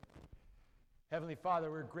Heavenly Father,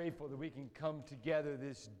 we're grateful that we can come together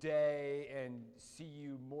this day and see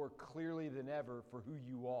you more clearly than ever for who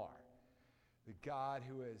you are. The God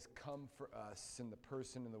who has come for us in the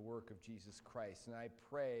person and the work of Jesus Christ. And I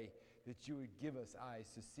pray that you would give us eyes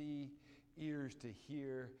to see, ears to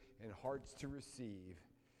hear, and hearts to receive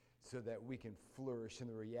so that we can flourish in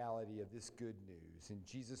the reality of this good news. In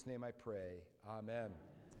Jesus' name I pray, amen.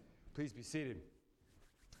 Please be seated.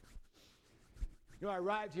 You know, I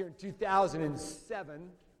arrived here in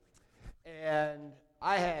 2007, and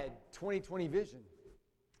I had 20/20 vision.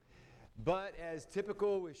 But as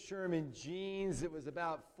typical with Sherman genes, it was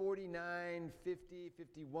about 49, 50,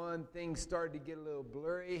 51. Things started to get a little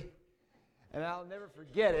blurry. And I'll never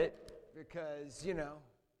forget it because, you know,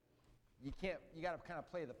 you got to kind of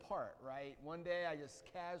play the part, right? One day I just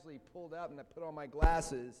casually pulled up and I put on my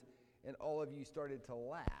glasses, and all of you started to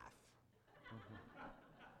laugh.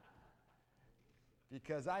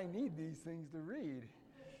 Because I need these things to read.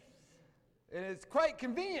 And it's quite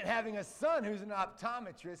convenient having a son who's an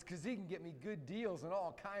optometrist because he can get me good deals on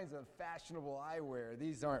all kinds of fashionable eyewear.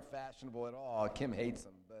 These aren't fashionable at all. Kim hates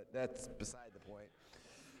them, but that's beside the point.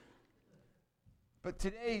 But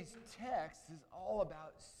today's text is all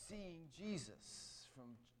about seeing Jesus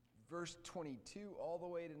from verse 22 all the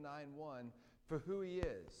way to 9:1 for who he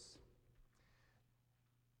is.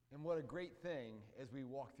 And what a great thing as we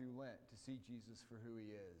walk through Lent to see Jesus for who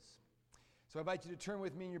he is. So I invite you to turn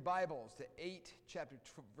with me in your Bibles to chapter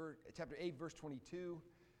 8, verse 22,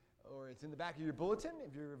 or it's in the back of your bulletin.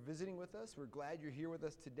 If you're visiting with us, we're glad you're here with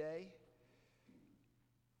us today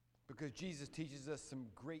because Jesus teaches us some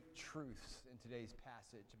great truths in today's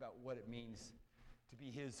passage about what it means to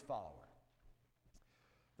be his follower.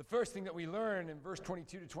 The first thing that we learn in verse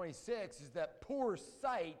 22 to 26 is that poor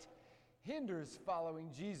sight hinders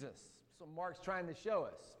following Jesus. So Mark's trying to show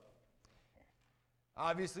us.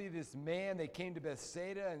 Obviously, this man, they came to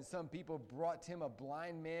Bethsaida, and some people brought to him a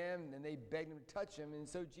blind man, and they begged him to touch him, and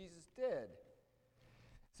so Jesus did.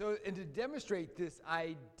 So, and to demonstrate this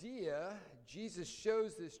idea, Jesus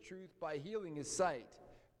shows this truth by healing his sight,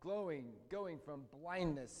 going from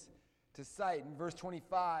blindness to sight. In verse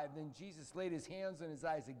 25, then Jesus laid his hands on his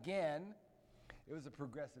eyes again. It was a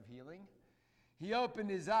progressive healing. He opened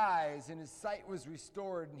his eyes, and his sight was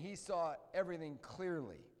restored, and he saw everything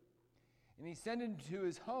clearly. And he sent him to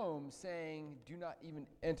his home, saying, do not even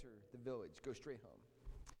enter the village. Go straight home.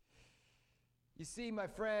 You see, my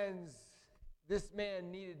friends, this man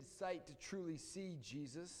needed sight to truly see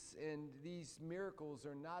Jesus, and these miracles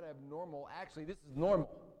are not abnormal. Actually, this is normal.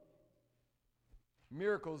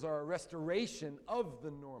 Miracles are a restoration of the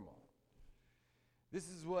normal. This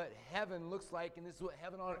is what heaven looks like, and this is what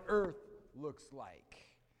heaven on earth looks like.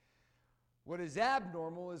 What is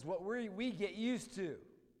abnormal is what we get used to.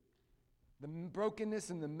 The brokenness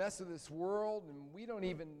and the mess of this world, and we don't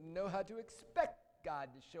even know how to expect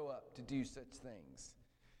God to show up to do such things.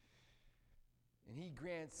 And he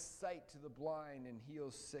grants sight to the blind and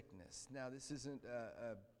heals sickness. Now, this isn't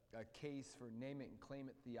a case for name it and claim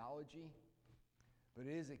it theology, but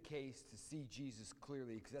it is a case to see Jesus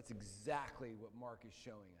clearly, because that's exactly what Mark is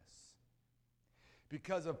showing us.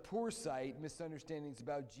 Because of poor sight, misunderstandings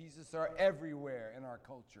about Jesus are everywhere in our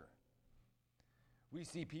culture. We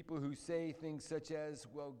see people who say things such as,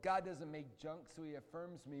 well, God doesn't make junk, so he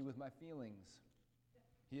affirms me with my feelings.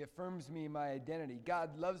 He affirms me in my identity.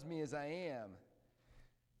 God loves me as I am.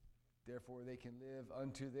 Therefore, they can live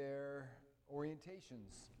unto their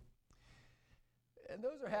orientations. And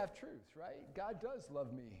those are half-truths, right? God does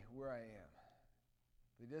love me where I am.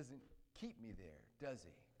 But he doesn't keep me there, does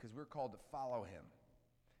he? Because we're called to follow him.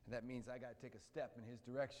 And that means I got to take a step in his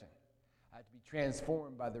direction. I have to be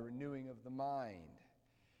transformed by the renewing of the mind.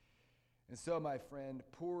 And so, my friend,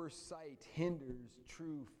 poor sight hinders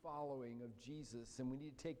true following of Jesus, and we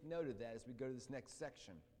need to take note of that as we go to this next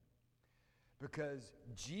section. Because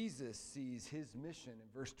Jesus sees his mission in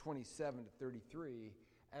verse 27 to 33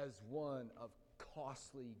 as one of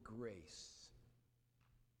costly grace.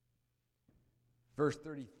 Verse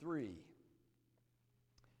 33.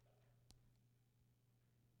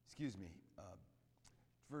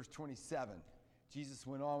 Verse 27, Jesus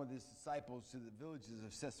went on with his disciples to the villages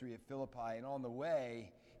of Caesarea Philippi, and on the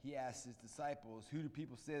way, he asked his disciples, who do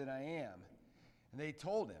people say that I am? And they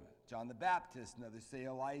told him, John the Baptist, and others say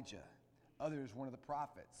Elijah, others one of the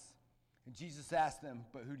prophets. And Jesus asked them,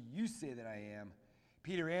 but who do you say that I am?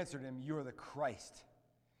 Peter answered him, you are the Christ.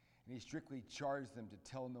 And he strictly charged them to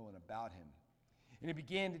tell no one about him. And he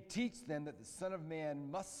began to teach them that the Son of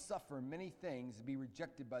Man must suffer many things and be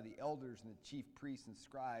rejected by the elders and the chief priests and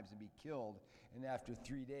scribes and be killed, and after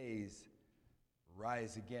 3 days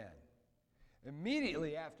rise again.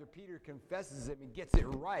 Immediately after Peter confesses him and gets it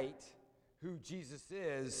right, who Jesus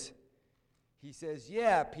is, he says,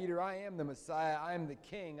 yeah, Peter, I am the Messiah. I am the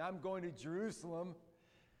King. I'm going to Jerusalem.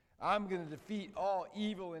 I'm going to defeat all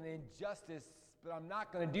evil and injustice, but I'm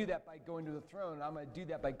not going to do that by going to the throne. I'm going to do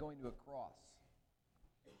that by going to a cross.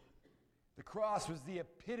 The cross was the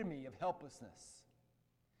epitome of helplessness,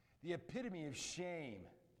 the epitome of shame.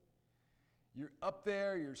 You're up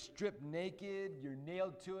there, you're stripped naked, you're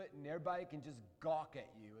nailed to it, and everybody can just gawk at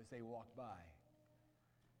you as they walk by.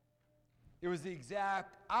 It was the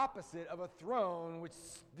exact opposite of a throne, which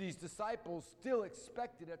these disciples still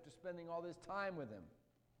expected after spending all this time with him.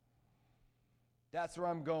 That's where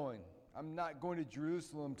I'm going. I'm not going to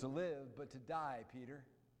Jerusalem to live, but to die, Peter.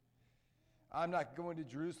 I'm not going to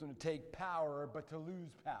Jerusalem to take power, but to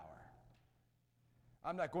lose power.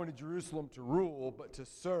 I'm not going to Jerusalem to rule, but to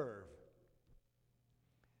serve.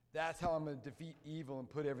 That's how I'm going to defeat evil and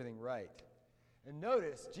put everything right. And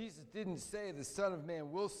notice, Jesus didn't say the Son of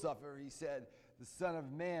Man will suffer. He said the Son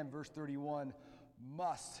of Man, verse 31,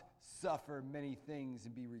 must suffer many things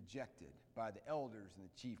and be rejected by the elders and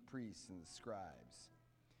the chief priests and the scribes.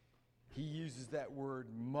 He uses that word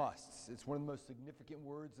must. It's one of the most significant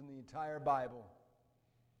words in the entire Bible.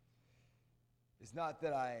 It's not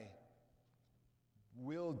that I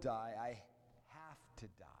will die, I have to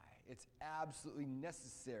die. It's absolutely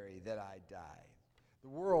necessary that I die. The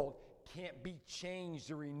world can't be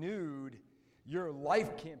changed or renewed. Your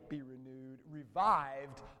life can't be renewed,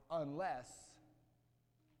 revived, unless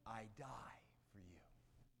I die for you.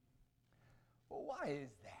 Well, why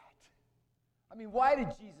is that? I mean, why did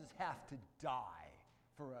Jesus have to die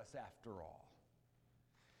for us after all?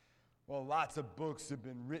 Well, lots of books have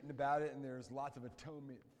been written about it, and there's lots of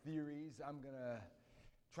atonement theories. I'm going to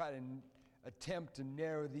try to attempt to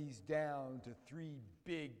narrow these down to three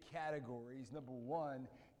big categories. Number one,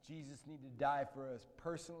 Jesus needed to die for us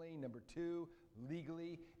personally. Number two,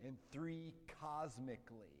 legally. And three,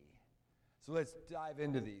 cosmically. So let's dive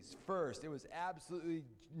into these. First, it was absolutely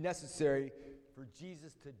necessary for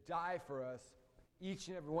Jesus to die for us, each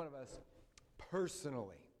and every one of us,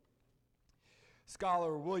 personally.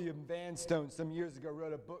 Scholar William Vanstone some years ago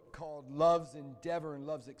wrote a book called Love's Endeavor and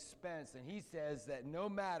Love's Expense, and he says that no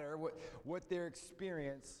matter what their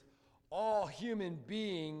experience, all human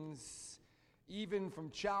beings, even from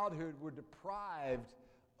childhood, were deprived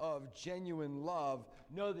of genuine love,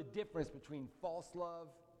 know the difference between false love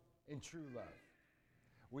and true love.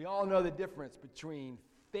 We all know the difference between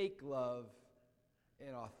fake love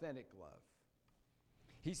and authentic love.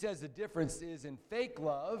 He says the difference is in fake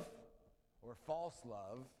love, or false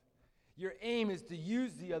love, your aim is to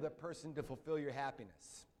use the other person to fulfill your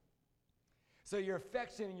happiness. So your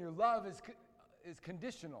affection and your love is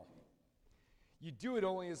conditional. You do it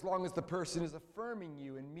only as long as the person is affirming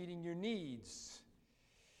you and meeting your needs.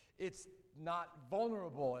 It's not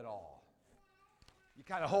vulnerable at all. You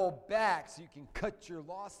kind of hold back so you can cut your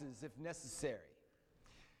losses if necessary.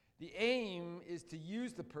 The aim is to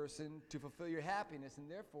use the person to fulfill your happiness, and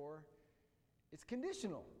therefore, it's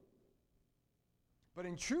conditional. But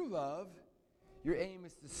in true love, your aim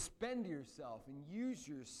is to spend yourself and use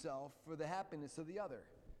yourself for the happiness of the other,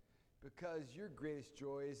 because your greatest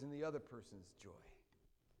joy is in the other person's joy.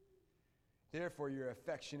 Therefore, your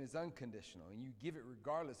affection is unconditional, and you give it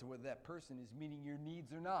regardless of whether that person is meeting your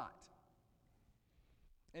needs or not.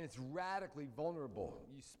 And it's radically vulnerable.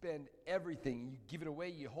 You spend everything, you give it away,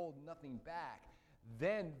 you hold nothing back.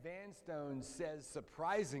 Then Vanstone says,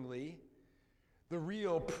 surprisingly, the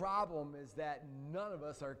real problem is that none of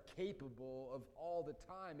us are capable of all the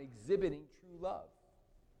time exhibiting true love.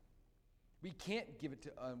 We can't give it to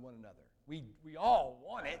one another. We all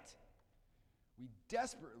want it. We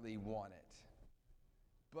desperately want it.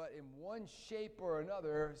 But in one shape or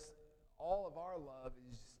another, all of our love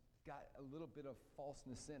has got a little bit of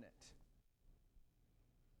falseness in it.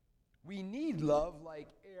 We need love like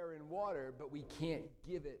air and water, but we can't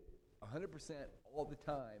give it 100% all the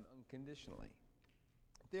time unconditionally.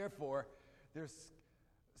 Therefore, there's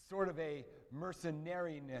sort of a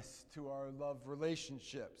mercenariness to our love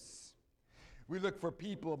relationships. We look for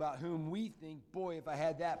people about whom we think, boy, if I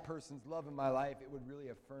had that person's love in my life, it would really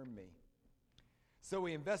affirm me. So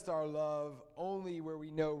we invest our love only where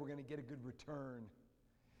we know we're going to get a good return.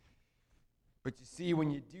 But you see,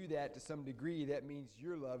 when you do that to some degree, that means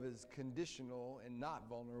your love is conditional and not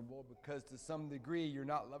vulnerable, because to some degree, you're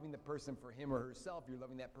not loving the person for him or herself. You're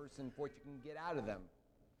loving that person for what you can get out of them.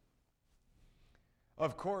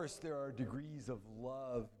 Of course, there are degrees of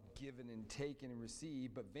love given and taken and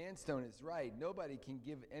received, but Vanstone is right. Nobody can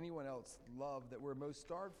give anyone else love that we're most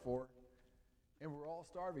starved for, and we're all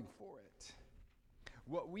starving for it.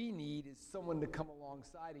 What we need is someone to come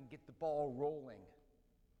alongside and get the ball rolling.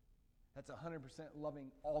 That's 100%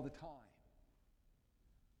 loving all the time.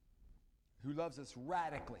 Who loves us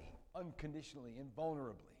radically, unconditionally,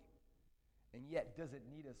 invulnerably, and yet doesn't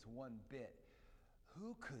need us one bit.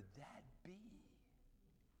 Who could that be?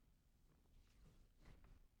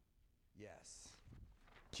 Yes,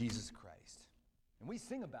 Jesus Christ. And we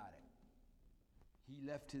sing about it. He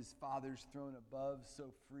left his Father's throne above,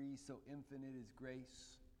 so free, so infinite his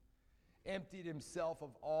grace, emptied himself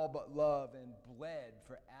of all but love, and bled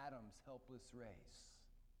for Adam's helpless race.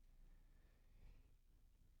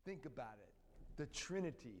 Think about it. The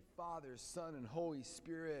Trinity, Father, Son, and Holy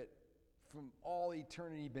Spirit, from all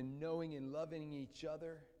eternity been knowing and loving each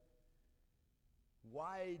other.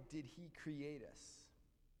 Why did he create us?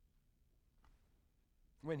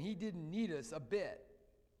 When he didn't need us a bit,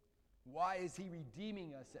 why is he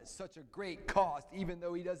redeeming us at such a great cost, even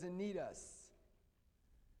though he doesn't need us?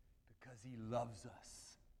 Because he loves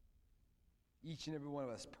us. Each and every one of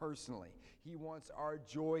us personally. He wants our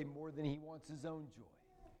joy more than he wants his own joy.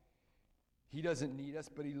 He doesn't need us,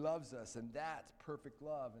 but he loves us, and that's perfect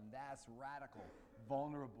love, and that's radical,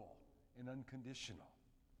 vulnerable, and unconditional.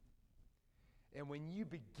 And when you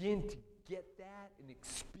begin to get that and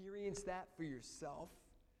experience that for yourself,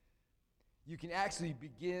 you can actually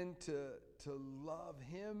begin to love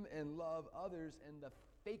him and love others, and the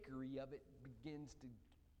fakery of it begins to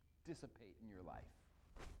dissipate in your life.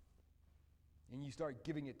 And you start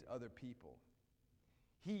giving it to other people.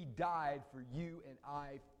 He died for you and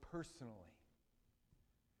I personally.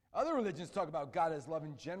 Other religions talk about God as love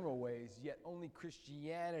in general ways, yet only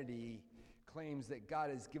Christianity claims that God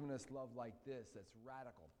has given us love like this, that's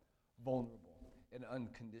radical, vulnerable, and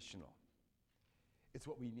unconditional. It's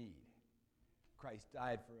what we need. Christ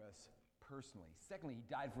died for us personally. Secondly, he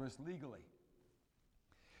died for us legally.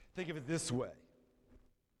 Think of it this way.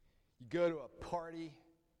 You go to a party,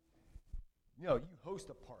 you host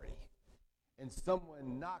a party, and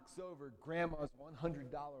someone knocks over grandma's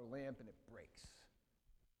 $100 lamp and it breaks.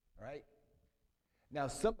 All right? Now,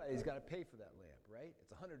 somebody's got to pay for that lamp, right?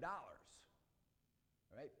 It's $100.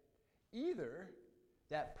 All right? Either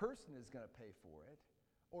that person is going to pay for it,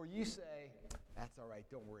 or you say, that's all right,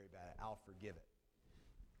 don't worry about it, I'll forgive it.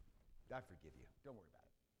 I forgive you, don't worry about it.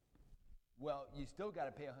 Well, you still got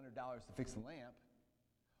to pay $100 to fix the lamp,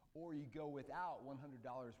 or you go without $100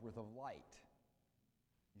 worth of light.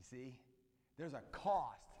 You see? There's a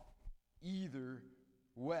cost either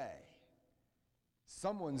way.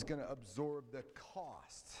 Someone's going to absorb the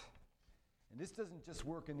cost. And this doesn't just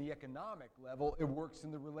work in the economic level, it works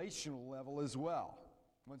in the relational level as well.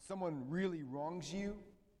 When someone really wrongs you,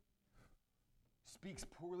 speaks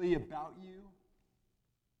poorly about you,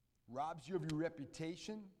 robs you of your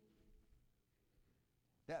reputation,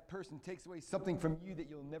 that person takes away something from you that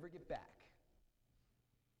you'll never get back.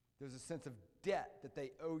 There's a sense of debt that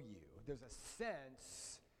they owe you. There's a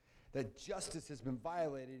sense that justice has been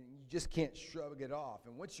violated and you just can't shrug it off.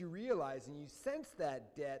 And once you realize and you sense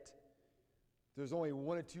that debt, there's only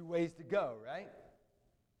one or two ways to go, right?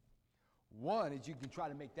 One is you can try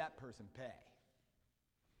to make that person pay.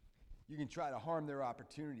 You can try to harm their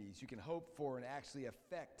opportunities. You can hope for and actually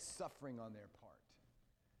affect suffering on their part.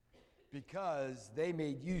 Because they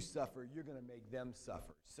made you suffer, you're going to make them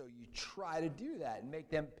suffer. So you try to do that and make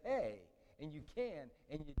them pay. And you can,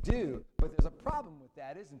 and you do. But there's a problem with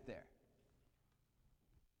that, isn't there?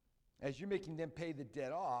 As you're making them pay the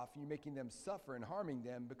debt off, you're making them suffer and harming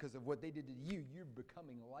them because of what they did to you, you're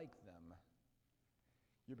becoming like them.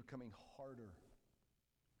 You're becoming harder,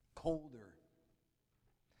 colder,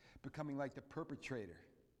 becoming like the perpetrator.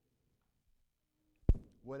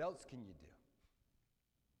 What else can you do?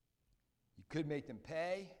 You could make them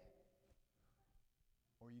pay,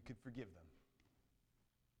 or you could forgive them.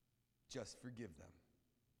 Just forgive them.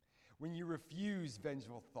 When you refuse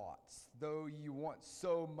vengeful thoughts, though you want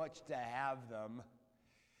so much to have them,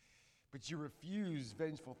 but you refuse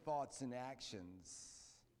vengeful thoughts and actions,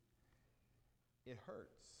 it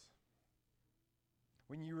hurts.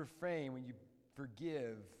 When you refrain, when you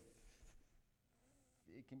forgive,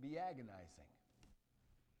 it can be agonizing.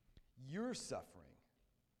 You're suffering.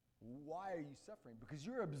 Why are you suffering? Because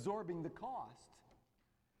you're absorbing the cost.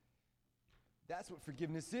 That's what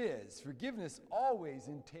forgiveness is. Forgiveness always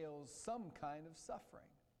entails some kind of suffering.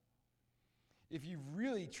 If you've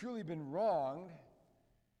really, truly been wronged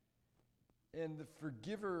and the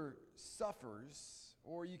forgiver suffers,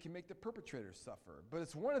 or you can make the perpetrator suffer. But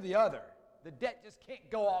it's one or the other. The debt just can't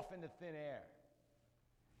go off into thin air.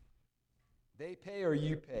 They pay or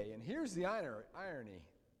you pay. And here's the irony.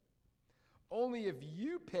 Only if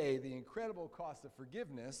you pay the incredible cost of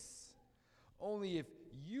forgiveness, only if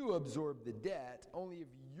you absorb the debt, only if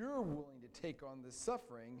you're willing to take on the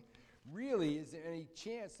suffering, really is there any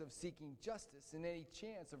chance of seeking justice and any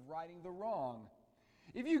chance of righting the wrong.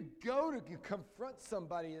 If you go to confront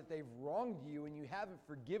somebody that they've wronged you and you haven't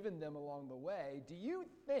forgiven them along the way, do you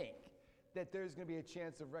think that there's going to be a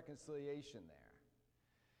chance of reconciliation there?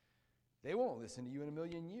 They won't listen to you in a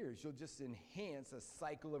million years. You'll just enhance a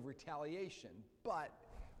cycle of retaliation. But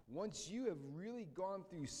once you have really gone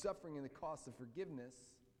through suffering and the cost of forgiveness,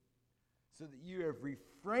 so that you have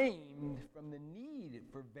refrained from the need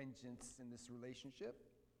for vengeance in this relationship,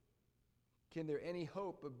 can there any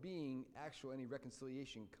hope of being any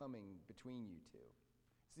reconciliation coming between you two?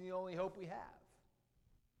 It's the only hope we have.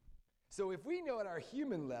 So if we know at our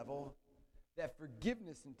human level that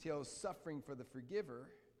forgiveness entails suffering for the forgiver,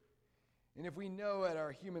 and if we know at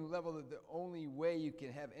our human level that the only way you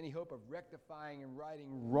can have any hope of rectifying and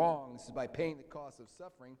righting wrongs is by paying the cost of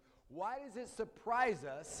suffering, why does it surprise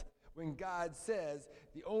us when God says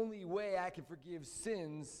the only way I can forgive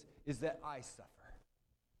sins is that I suffer?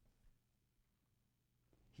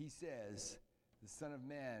 He says the Son of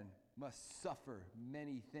Man must suffer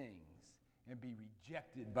many things and be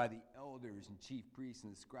rejected by the elders and chief priests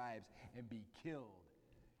and the scribes and be killed,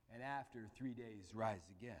 and after 3 days rise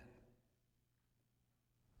again.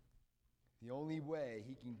 The only way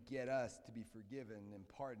he can get us to be forgiven and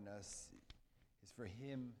pardon us is for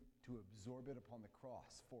him to absorb it upon the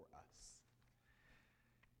cross for us.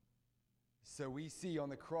 So we see on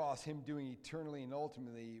the cross him doing eternally and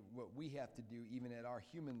ultimately what we have to do even at our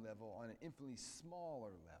human level on an infinitely smaller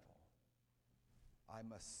level. I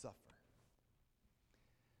must suffer.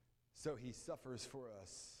 So he suffers for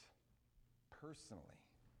us personally.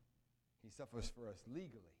 He suffers for us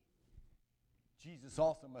legally. Jesus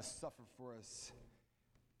also must suffer for us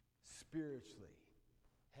spiritually,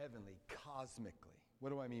 heavenly, cosmically. What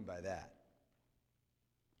do I mean by that?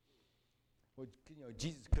 Well,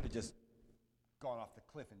 Jesus could have just gone off the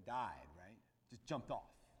cliff and died, right? Just jumped off.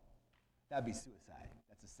 That'd be suicide.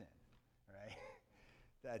 That's a sin,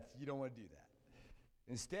 right? You don't want to do that.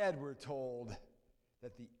 Instead, we're told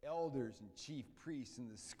that the elders and chief priests and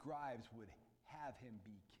the scribes would have him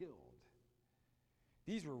be killed.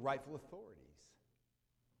 These were rightful authorities,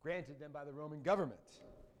 granted them by the Roman government.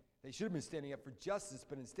 They should have been standing up for justice,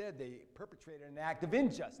 but instead they perpetrated an act of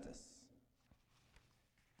injustice.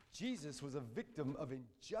 Jesus was a victim of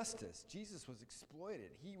injustice. Jesus was exploited.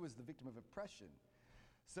 He was the victim of oppression.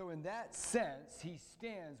 So in that sense, he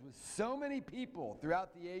stands with so many people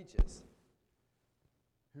throughout the ages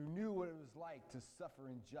who knew what it was like to suffer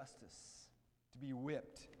injustice, to be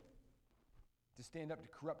whipped, to stand up to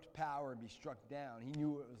corrupt power and be struck down. He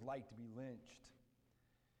knew what it was like to be lynched.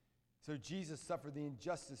 So Jesus suffered the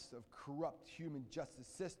injustice of corrupt human justice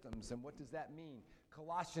systems. And what does that mean?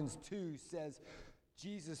 Colossians 2 says,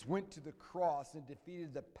 Jesus went to the cross and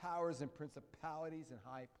defeated the powers and principalities in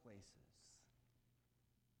high places.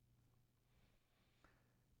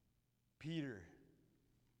 Peter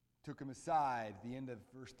took him aside at the end of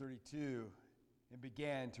verse 32 and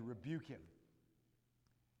began to rebuke him.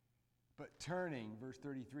 But turning, verse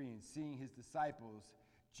 33, and seeing his disciples,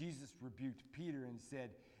 Jesus rebuked Peter and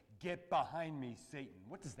said, "Get behind me, Satan."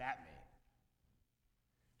 What does that mean?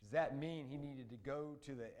 Does that mean he needed to go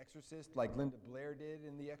to the exorcist like Linda Blair did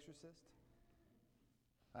in The Exorcist?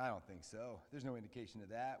 I don't think so. There's no indication of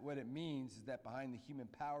that. What it means is that behind the human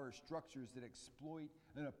power structures that exploit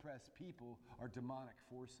and oppress people are demonic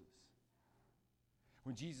forces.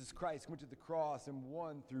 When Jesus Christ went to the cross and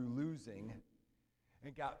won through losing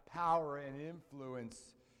and got power and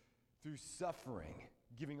influence through suffering,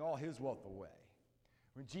 giving all his wealth away.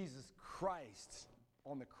 When Jesus Christ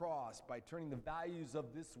on the cross, by turning the values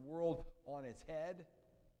of this world on its head,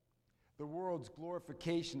 the world's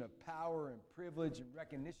glorification of power and privilege and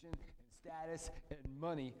recognition and status and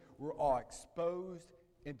money were all exposed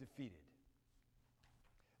and defeated.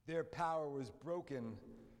 Their power was broken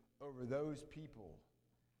over those people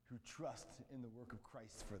who trust in the work of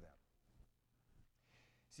Christ for them.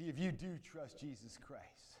 See, if you do trust Jesus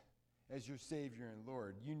Christ as your Savior and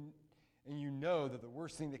Lord, you know that the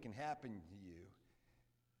worst thing that can happen to you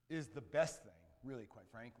is the best thing, really, quite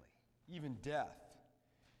frankly. Even death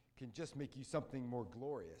can just make you something more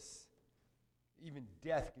glorious. Even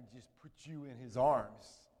death can just put you in his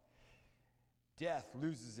arms. Death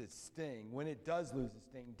loses its sting. When it does lose its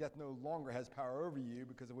sting, death no longer has power over you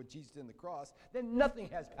because of what Jesus did on the cross. Then nothing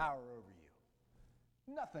has power over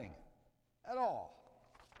you. Nothing at all.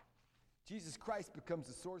 Jesus Christ becomes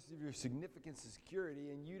the source of your significance and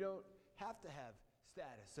security, and you don't have to have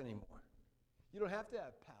status anymore. You don't have to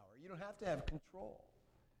have power. You don't have to have control.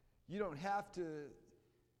 You don't have to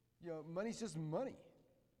Money's just money.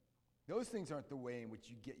 Those things aren't the way in which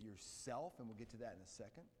you get yourself, and we'll get to that in a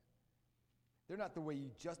second. They're not the way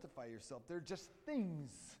you justify yourself. They're just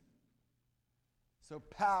things. So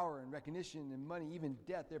power and recognition and money, even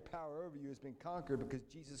death, their power over you has been conquered because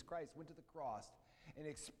Jesus Christ went to the cross and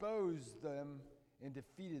exposed them and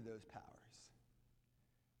defeated those powers.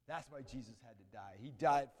 That's why Jesus had to die. He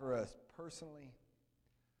died for us personally,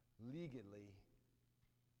 legally,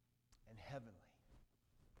 and heavenly.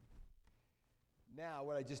 Now,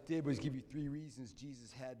 what I just did was give you 3 reasons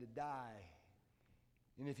Jesus had to die.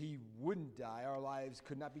 And if he wouldn't die, our lives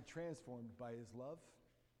could not be transformed by his love.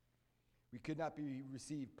 We could not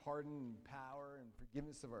receive pardon and power and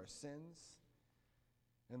forgiveness of our sins.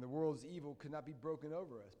 And the world's evil could not be broken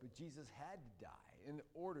over us. But Jesus had to die in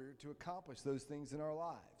order to accomplish those things in our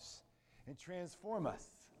lives and transform us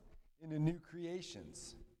into new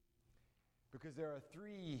creations. Because there are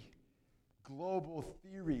 3 global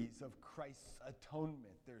theories of Christ's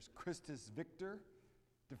atonement. There's Christus Victor,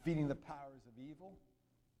 defeating the powers of evil.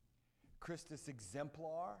 Christus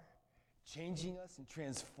Exemplar, changing us and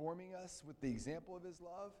transforming us with the example of his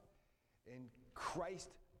love. And Christ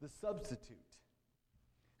the Substitute,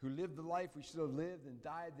 who lived the life we should have lived and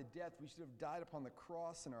died the death we should have died upon the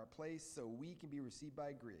cross in our place so we can be received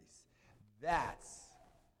by grace. That's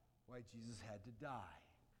why Jesus had to die.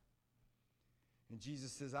 And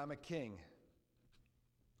Jesus says, I'm a king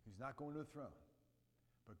who's not going to a throne,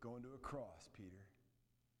 but going to a cross, Peter.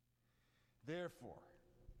 Therefore,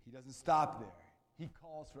 he doesn't stop there. He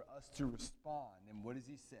calls for us to respond. And what does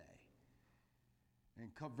he say? In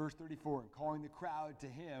verse 34, and calling the crowd to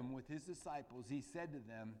him with his disciples, he said to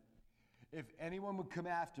them, if anyone would come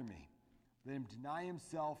after me, let him deny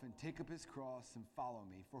himself and take up his cross and follow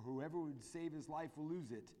me. For whoever would save his life will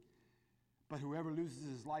lose it. But whoever loses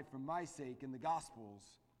his life for my sake in the Gospels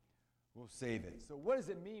will save it. So what does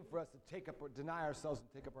it mean for us to deny ourselves and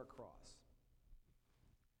take up our cross?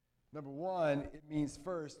 Number 1, it means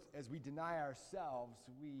first, as we deny ourselves,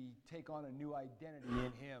 we take on a new identity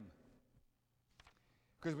in him.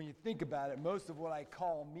 Because when you think about it, most of what I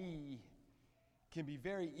call me can be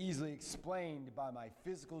very easily explained by my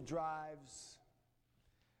physical drives,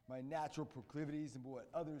 my natural proclivities, and what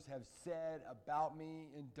others have said about me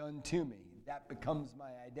and done to me. That becomes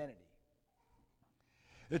my identity.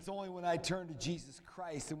 It's only when I turn to Jesus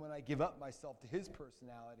Christ and when I give up myself to his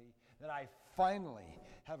personality that I finally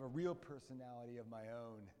have a real personality of my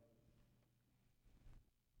own.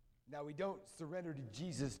 Now, we don't surrender to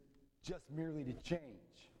Jesus just merely to change.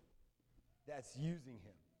 That's using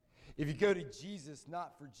him. If you go to Jesus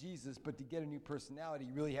not for Jesus, but to get a new personality,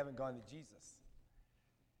 you really haven't gone to Jesus.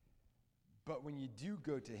 But when you do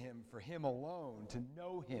go to him for him alone, to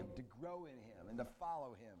know him, to grow in him, and to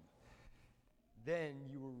follow him, then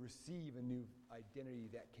you will receive a new identity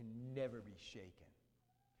that can never be shaken.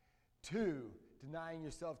 2, denying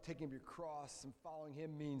yourself, taking up your cross, and following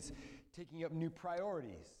him means taking up new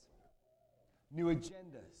priorities, new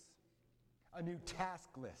agendas, a new task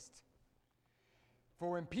list. For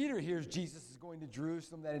when Peter hears Jesus is going to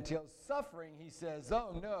Jerusalem that entails suffering, he says,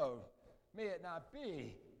 oh no, may it not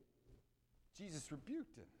be. Jesus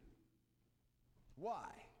rebuked him. Why?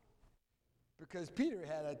 Because Peter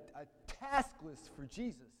had a task list for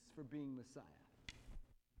Jesus for being Messiah.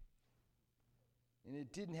 And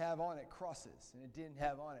it didn't have on it crosses, and it didn't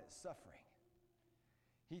have on it suffering.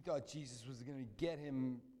 He thought Jesus was going to get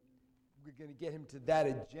him to that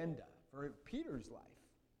agenda for Peter's life.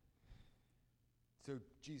 So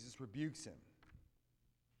Jesus rebukes him.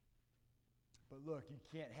 But look, you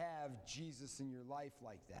can't have Jesus in your life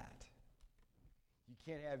like that. You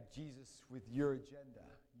can't have Jesus with your agenda,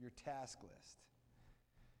 your task list.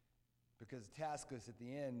 Because the task list at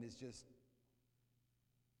the end is just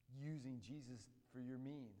using Jesus for your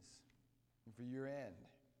means and for your end.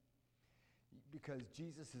 Because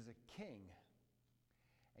Jesus is a king.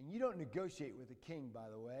 And you don't negotiate with a king, by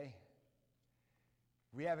the way.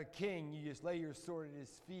 If we have a king, you just lay your sword at his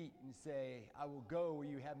feet and say, I will go where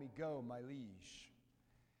you have me go, my liege.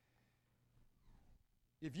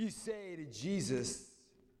 If you say to Jesus,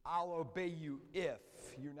 I'll obey you if,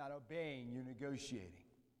 you're not obeying, you're negotiating.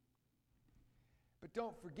 But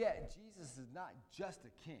don't forget, Jesus is not just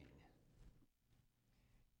a king.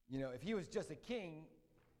 You know, if he was just a king,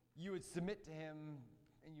 you would submit to him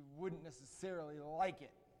and you wouldn't necessarily like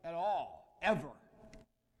it at all, ever.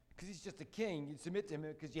 Because he's just a king. You'd submit to him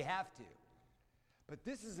because you have to. But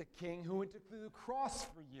this is a king who went through the cross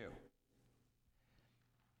for you.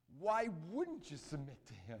 Why wouldn't you submit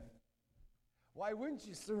to him? Why wouldn't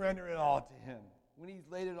you surrender it all to him when he's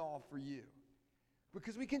laid it all for you?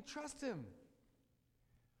 Because we can trust him.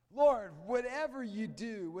 Lord, whatever you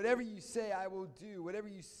do, whatever you say, I will do. Whatever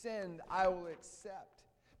you send, I will accept.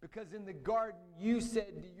 Because in the garden, you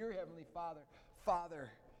said to your heavenly Father, Father,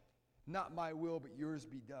 not my will, but yours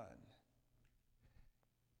be done.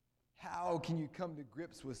 How can you come to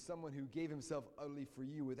grips with someone who gave himself utterly for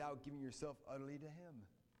you without giving yourself utterly to him?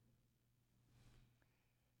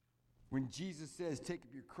 When Jesus says, take up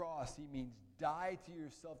your cross, he means die to your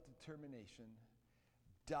self-determination,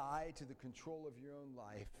 die to the control of your own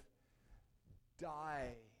life,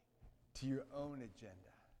 die to your own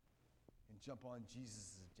agenda, and jump on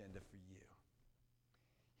Jesus' agenda for you.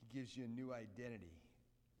 He gives you a new identity,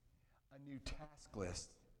 a new task list.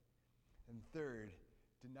 And third,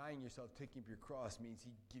 denying yourself, taking up your cross means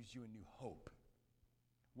he gives you a new hope.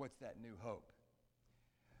 What's that new hope?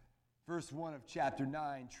 Verse 1 of chapter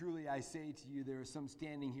 9, truly I say to you, there are some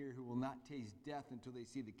standing here who will not taste death until they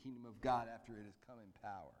see the kingdom of God after it has come in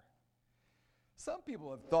power. Some people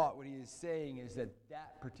have thought what he is saying is that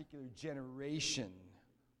that particular generation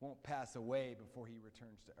won't pass away before he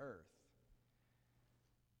returns to earth.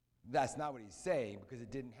 That's not what he's saying, because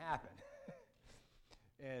it didn't happen.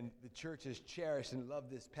 And the church has cherished and loved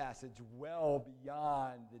this passage well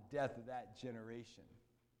beyond the death of that generation.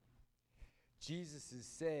 Jesus is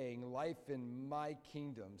saying life in my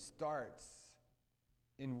kingdom starts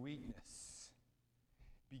in weakness,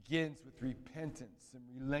 begins with repentance and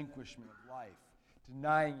relinquishment of life,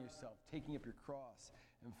 denying yourself, taking up your cross,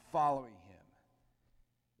 and following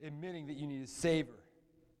him, admitting that you need a Savior,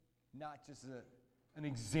 not just an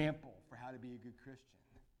example for how to be a good Christian.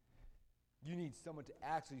 You need someone to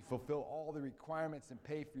actually fulfill all the requirements and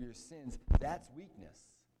pay for your sins. That's weakness.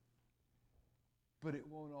 But it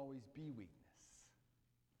won't always be weakness.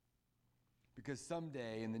 Because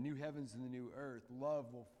someday, in the new heavens and the new earth,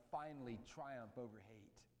 love will finally triumph over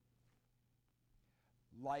hate.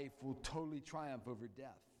 Life will totally triumph over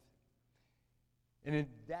death. And in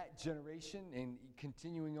that generation, and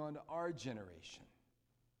continuing on to our generation,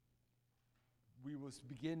 we will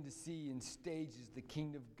begin to see in stages the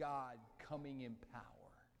kingdom of God coming in power.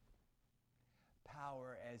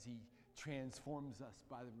 Power as he transforms us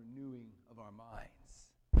by the renewing of our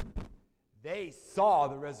minds. They saw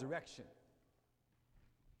the resurrection.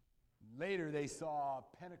 Later they saw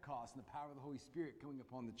Pentecost and the power of the Holy Spirit coming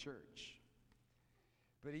upon the church.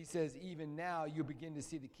 But he says, even now you'll begin to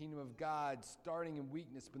see the kingdom of God starting in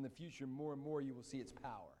weakness, but in the future more and more you will see its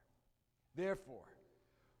power. Therefore,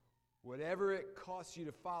 whatever it costs you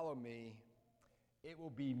to follow me, it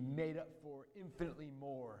will be made up for infinitely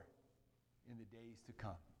more in the days to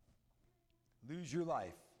come. Lose your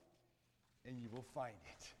life, and you will find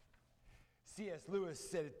it. C.S. Lewis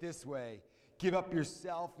said it this way: give up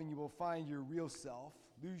yourself, and you will find your real self.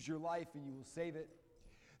 Lose your life, and you will save it.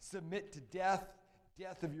 Submit to death,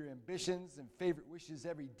 death of your ambitions and favorite wishes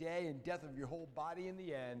every day, and death of your whole body in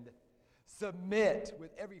the end. Submit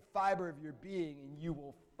with every fiber of your being, and you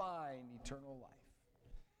will find eternal life.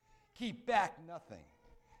 Keep back nothing.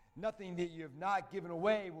 Nothing that you have not given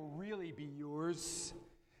away will really be yours.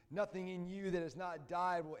 Nothing in you that has not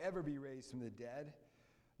died will ever be raised from the dead.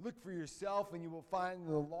 Look for yourself, and you will find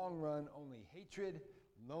in the long run only hatred,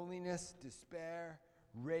 loneliness, despair,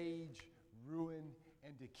 rage, ruin,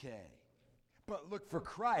 and decay. But look for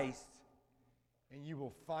Christ, and you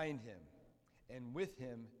will find him, and with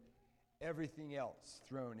him, everything else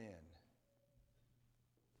thrown in.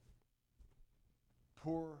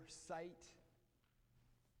 Poor sight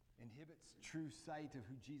inhibits true sight of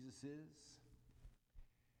who Jesus is.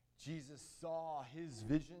 Jesus saw his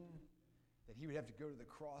vision that he would have to go to the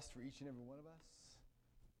cross for each and every one of us.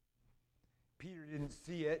 Peter didn't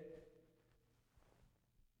see it,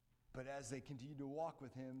 but as they continued to walk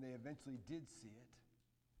with him, they eventually did see it.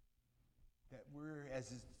 That we're, as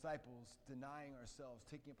his disciples, denying ourselves,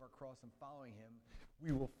 taking up our cross and following him,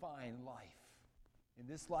 we will find life. In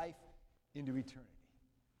this life, into eternity.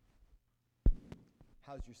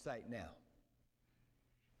 How's your sight now?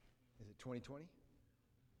 Is it 2020?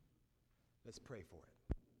 Let's pray for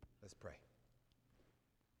it. Let's pray.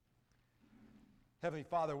 Heavenly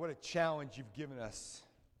Father, what a challenge you've given us.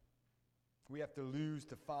 We have to lose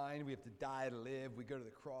to find. We have to die to live. We go to the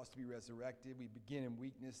cross to be resurrected. We begin in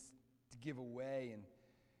weakness to give away and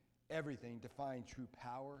everything to find true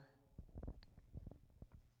power.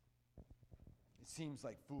 It seems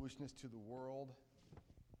like foolishness to the world.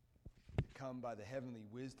 Come by the heavenly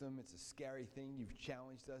wisdom. It's a scary thing. You've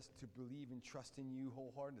challenged us to believe and trust in you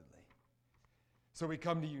wholeheartedly. So we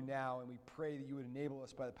come to you now and we pray that you would enable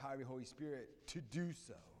us by the power of your Holy Spirit to do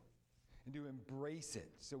so and to embrace it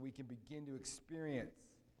so we can begin to experience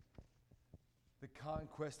the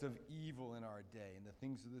conquest of evil in our day and the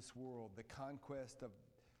things of this world, the conquest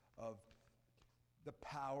of the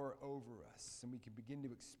power over us, and we can begin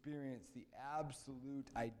to experience the absolute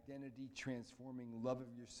identity transforming love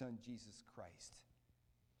of your Son, Jesus Christ.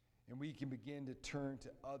 And we can begin to turn to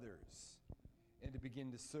others and to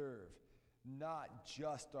begin to serve not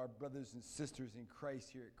just our brothers and sisters in Christ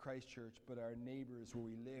here at Christ Church, but our neighbors where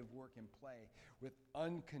we live, work, and play with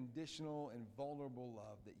unconditional and vulnerable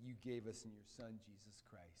love that you gave us in your Son, Jesus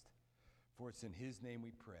Christ. For it's in his name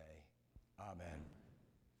we pray. Amen.